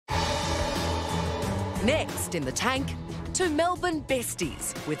Next in the tank, two Melbourne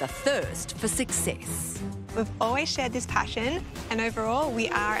besties with a thirst for success. We've always shared this passion, and overall, we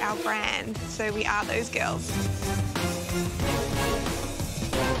are our brand, so we are those girls.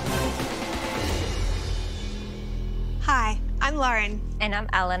 Hi, I'm Lauren. And I'm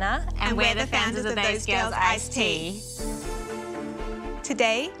Elena, and we're the founders of Those Girls Iced Tea.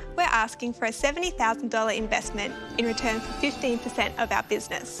 Today, we're asking for a $70,000 investment in return for 15% of our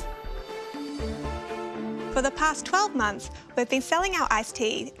business. For the past 12 months, we've been selling our iced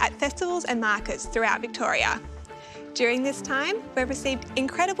tea at festivals and markets throughout Victoria. During this time, we've received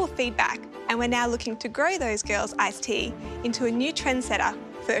incredible feedback, and we're now looking to grow Those Girls Iced Tea into a new trendsetter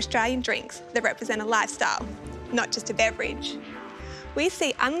for Australian drinks that represent a lifestyle, not just a beverage. We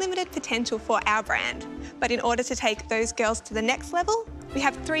see unlimited potential for our brand, but in order to take Those Girls to the next level, we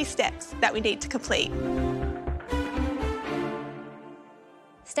have 3 steps that we need to complete.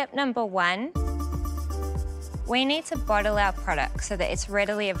 Step number 1, we need to bottle our product so that it's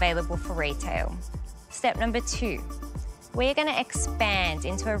readily available for retail. Step number 2, we're going to expand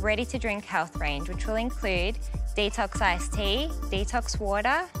into a ready-to-drink health range, which will include detox iced tea, detox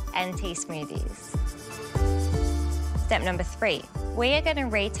water, and tea smoothies. Step number 3, we are going to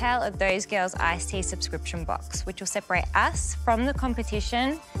retail a Those Girls Iced Tea subscription box, which will separate us from the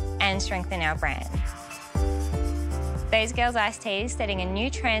competition and strengthen our brand. Those Girls Iced Tea is setting a new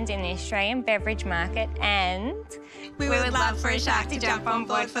trend in the Australian beverage market, and we would love for a shark to jump on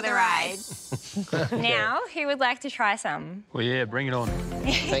board for the ride. Now, who would like to try some? Well, yeah, bring it on.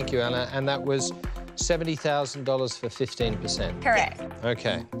 Thank you, Anna. And that was $70,000 for 15%? Correct.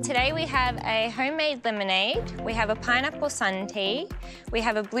 Okay. Today we have a homemade lemonade, we have a pineapple sun tea, we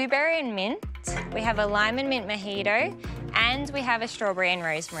have a blueberry and mint, we have a lime and mint mojito, and we have a strawberry and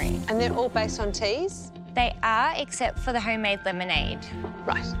rosemary. And they're all based on teas? They are, except for the homemade lemonade.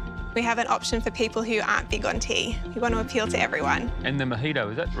 Right. We have an option for people who aren't big on tea. We want to appeal to everyone. And the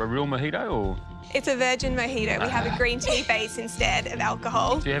mojito, is that a real mojito or...? It's a virgin mojito. We have a green tea base instead of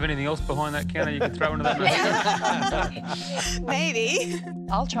alcohol. Do you have anything else behind that counter you could throw into that mojito? Maybe.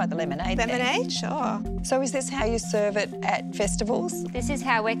 I'll try the lemonade. Lemonade? Sure. So is this how you serve it at festivals? This is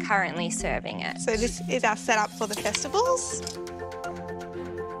how we're currently serving it. So this is our setup for the festivals.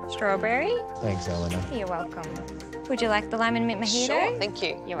 Strawberry. Thanks, Elena. You're welcome. Would you like the lemon mint mojito? Sure, thank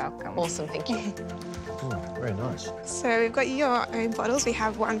you. You're welcome. Awesome, thank you. Very nice. So we've got your own bottles. We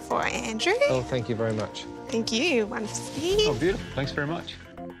have one for Andrew. Oh, thank you very much. Thank you. One for Steve. Oh, beautiful. Thanks very much.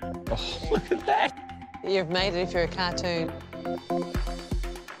 Oh, look at that. You've made it if you're a cartoon.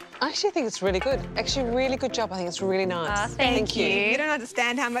 I actually think it's really good. Actually, really good job. I think it's really nice. Oh, thank you. You don't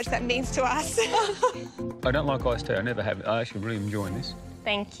understand how much that means to us. I don't like iced tea. I never have it. I actually really enjoying this.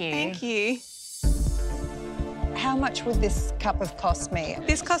 Thank you. Thank you. How much would this cup have cost me?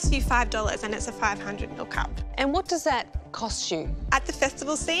 This costs you $5 and it's a 500ml cup. And what does that cost you? At the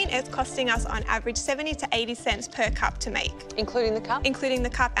festival scene, it's costing us on average 70 to 80 cents per cup to make. Including the cup? Including the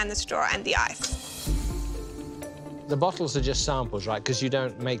cup and the straw and the ice. The bottles are just samples, right? Because you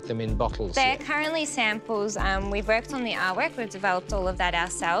don't make them in bottles They're yet. currently samples. We've worked on the artwork. We've developed all of that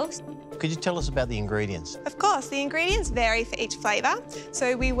ourselves. Could you tell us about the ingredients? Of course, the ingredients vary for each flavour.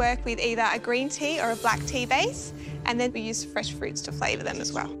 So we work with either a green tea or a black tea base, and then we use fresh fruits to flavour them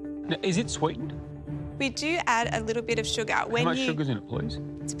as well. Now, is it sweetened? We do add a little bit of sugar. How much sugar's in it, please?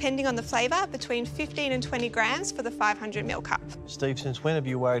 Depending on the flavour, between 15 and 20 grams for the 500ml cup. Steve, since when have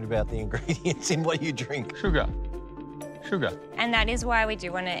you worried about the ingredients in what you drink? Sugar. Sugar. And that is why we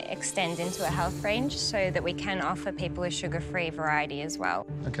do want to extend into a health range so that we can offer people a sugar-free variety as well.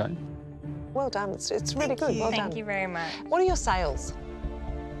 OK. Well done. It's really good. Well done. Thank you very much. What are your sales?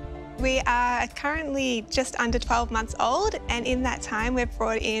 We are currently just under 12 months old, and in that time we've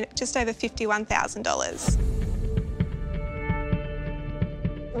brought in just over $51,000.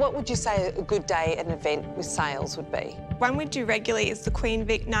 What would you say a good day at an event with sales would be? One we do regularly is the Queen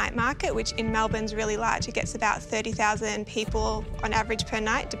Vic Night Market, which in Melbourne's really large. It gets about 30,000 people on average per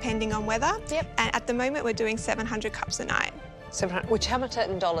night, depending on weather. Yep. And at the moment we're doing 700 cups a night. 700, which how much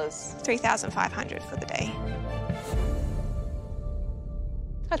in dollars? 3,500 for the day.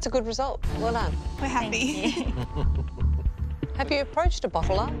 That's a good result. Well done. We're happy. Have you approached a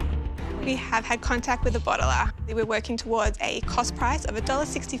bottler? We have had contact with a bottler. We're working towards a cost price of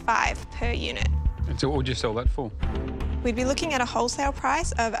 $1.65 per unit. And so what would you sell that for? We'd be looking at a wholesale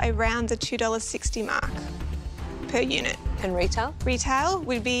price of around the $2.60 mark per unit. And retail? Retail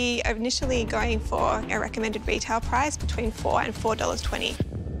would be initially going for a recommended retail price between $4 and $4.20.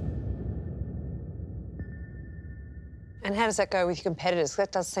 And how does that go with your competitors?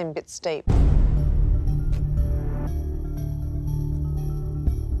 That does seem a bit steep.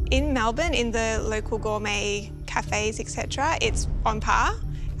 In Melbourne, in the local gourmet cafes, etc., it's on par.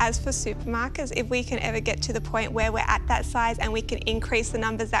 As for supermarkets, if we can ever get to the point where we're at that size and we can increase the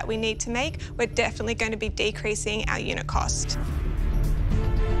numbers that we need to make, we're definitely going to be decreasing our unit cost.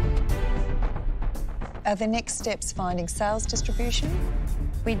 Are the next steps finding sales distribution?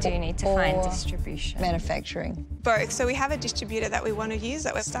 We do need to find distribution. Manufacturing? Both. So we have a distributor that we want to use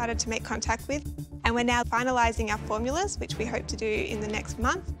that we've started to make contact with, and we're now finalising our formulas, which we hope to do in the next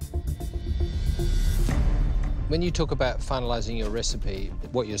month. When you talk about finalising your recipe,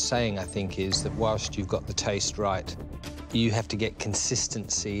 what you're saying, I think, is that whilst you've got the taste right, you have to get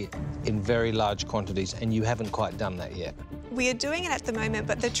consistency in very large quantities, and you haven't quite done that yet. We are doing it at the moment,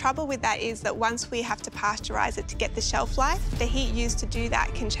 but the trouble with that is that once we have to pasteurise it to get the shelf life, the heat used to do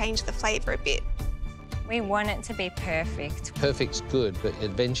that can change the flavour a bit. We want it to be perfect. Perfect's good, but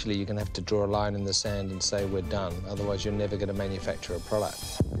eventually you're going to have to draw a line in the sand and say we're done. Otherwise, you're never going to manufacture a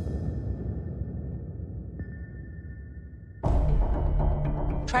product.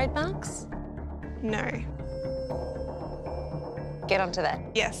 Trademarks? No. Get onto that.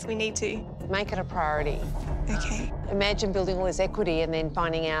 Yes, we need to. Make it a priority. Okay. Imagine building all this equity and then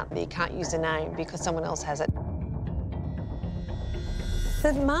finding out that you can't use a name because someone else has it.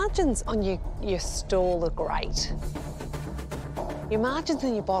 The margins on your stall are great. Your margins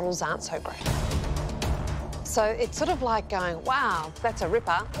on your bottles aren't so great. So it's sort of like going, wow, that's a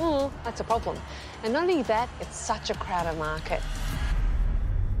ripper. That's a problem. And not only that, it's such a crowded market.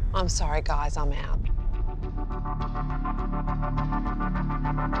 I'm sorry, guys, I'm out.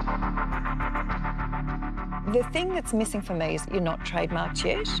 The thing that's missing for me is you're not trademarked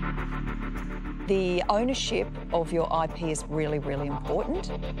yet. The ownership of your IP is really, really important.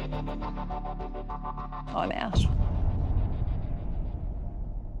 I'm out.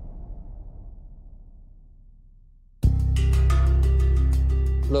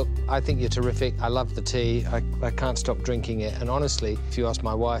 Look, I think you're terrific. I love the tea. I can't stop drinking it. And honestly, if you ask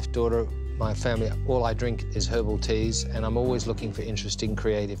my wife, daughter, my family, all I drink is herbal teas, and I'm always looking for interesting,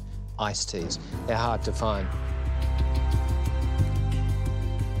 creative iced teas. They're hard to find.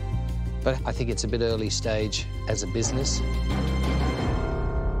 But I think it's a bit early stage as a business.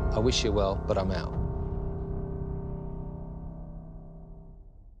 I wish you well, but I'm out.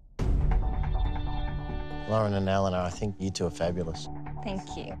 Lauren and Elena, I think you two are fabulous.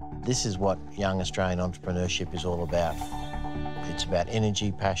 Thank you. This is what young Australian entrepreneurship is all about. It's about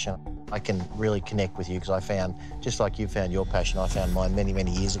energy, passion. I can really connect with you because I found, just like you found your passion, I found mine many,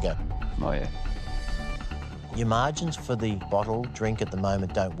 many years ago. Oh, yeah. Your margins for the bottled drink at the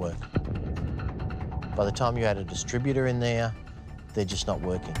moment don't work. By the time you add a distributor in there, they're just not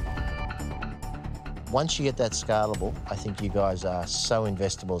working. Once you get that scalable, I think you guys are so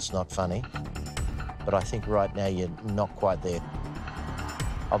investable, it's not funny. But I think right now you're not quite there.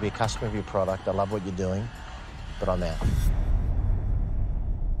 I'll be a customer of your product. I love what you're doing, but I'm out.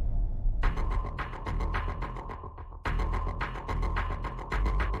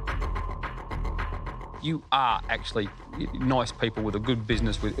 You are actually nice people with a good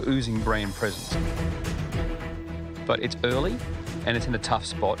business with oozing brand presence. But it's early and it's in a tough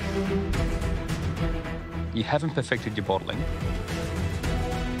spot. You haven't perfected your bottling.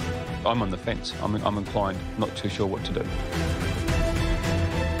 I'm on the fence. I'm inclined, not too sure what to do.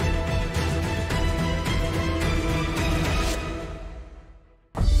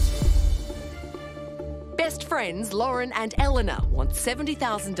 Best friends Lauren and Elena want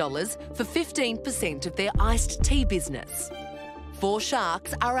 $70,000 for 15% of their iced tea business. 4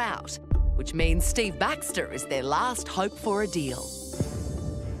 sharks are out, which means Steve Baxter is their last hope for a deal.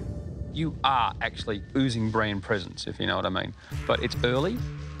 You are actually oozing brand presence, if you know what I mean. But it's early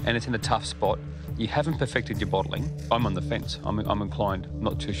and it's in a tough spot. You haven't perfected your bottling. I'm on the fence. I'm inclined,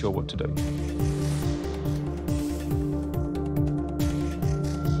 not too sure what to do.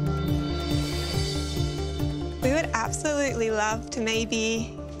 We would absolutely love to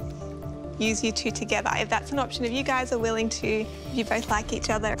maybe use you two together. If that's an option, if you guys are willing to, if you both like each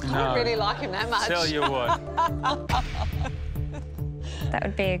other. I don't really like him that much. Tell you what. That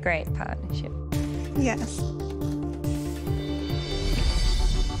would be a great partnership. Yes.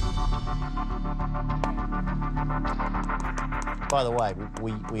 By the way,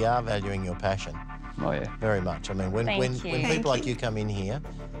 we are valuing your passion. Oh, yeah. Very much. I mean, when Thank people like you come in here,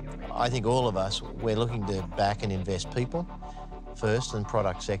 I think all of us, we're looking to back and invest people first and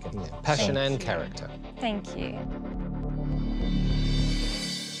product second. Yeah. Passion Thank and you. character. Thank you.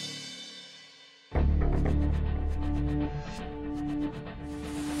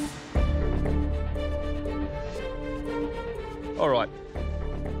 All right.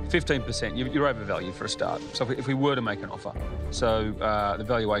 15%, you're overvalued for a start. So if we were to make an offer, so the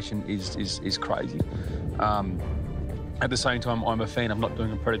valuation is crazy. At the same time, I'm a fan of not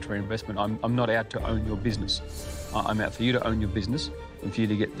doing a predatory investment. I'm not out to own your business. I'm out for you to own your business and for you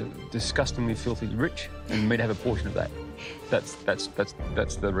to get disgustingly filthy rich and me to have a portion of that. That's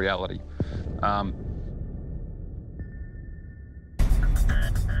the reality.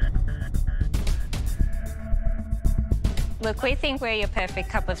 Look, we think we're your perfect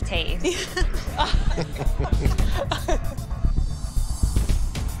cup of tea.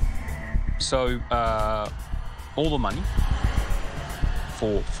 So, all the money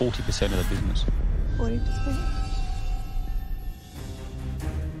for 40% of the business. 40%.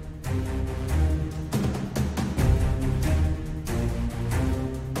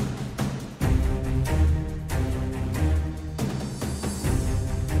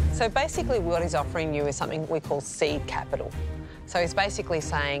 So basically what he's offering you is something we call seed capital. So he's basically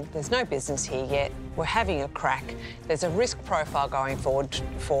saying there's no business here yet, we're having a crack, there's a risk profile going forward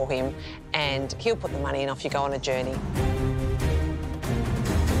for him, and he'll put the money in, off you go on a journey.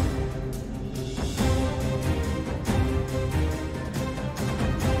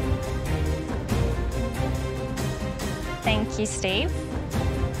 Thank you, Steve.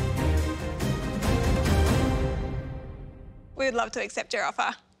 We would love to accept your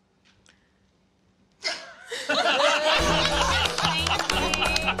offer. Thank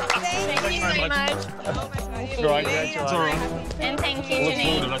you so much. And thank you,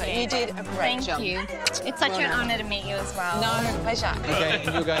 Janine. You did a great job. Thank you. It's such an honour to meet you as well. No, pleasure. Okay,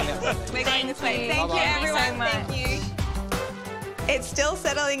 you're going now. We're going this way. Thank you, Bye-bye. everyone. Thank you so much. Thank you. It's still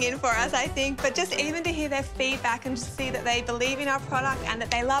settling in for us, I think, but just even to hear their feedback and to see that they believe in our product and that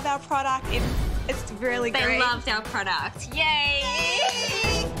they love our product, it's really great. They loved our product. Yay!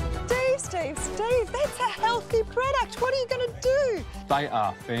 Steve, that's a healthy product. What are you going to do? They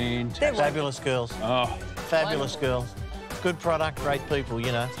are fantastic. Fabulous girls. Oh. Fabulous girls. Good product, great people,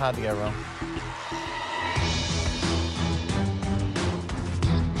 you know, it's hard to go wrong.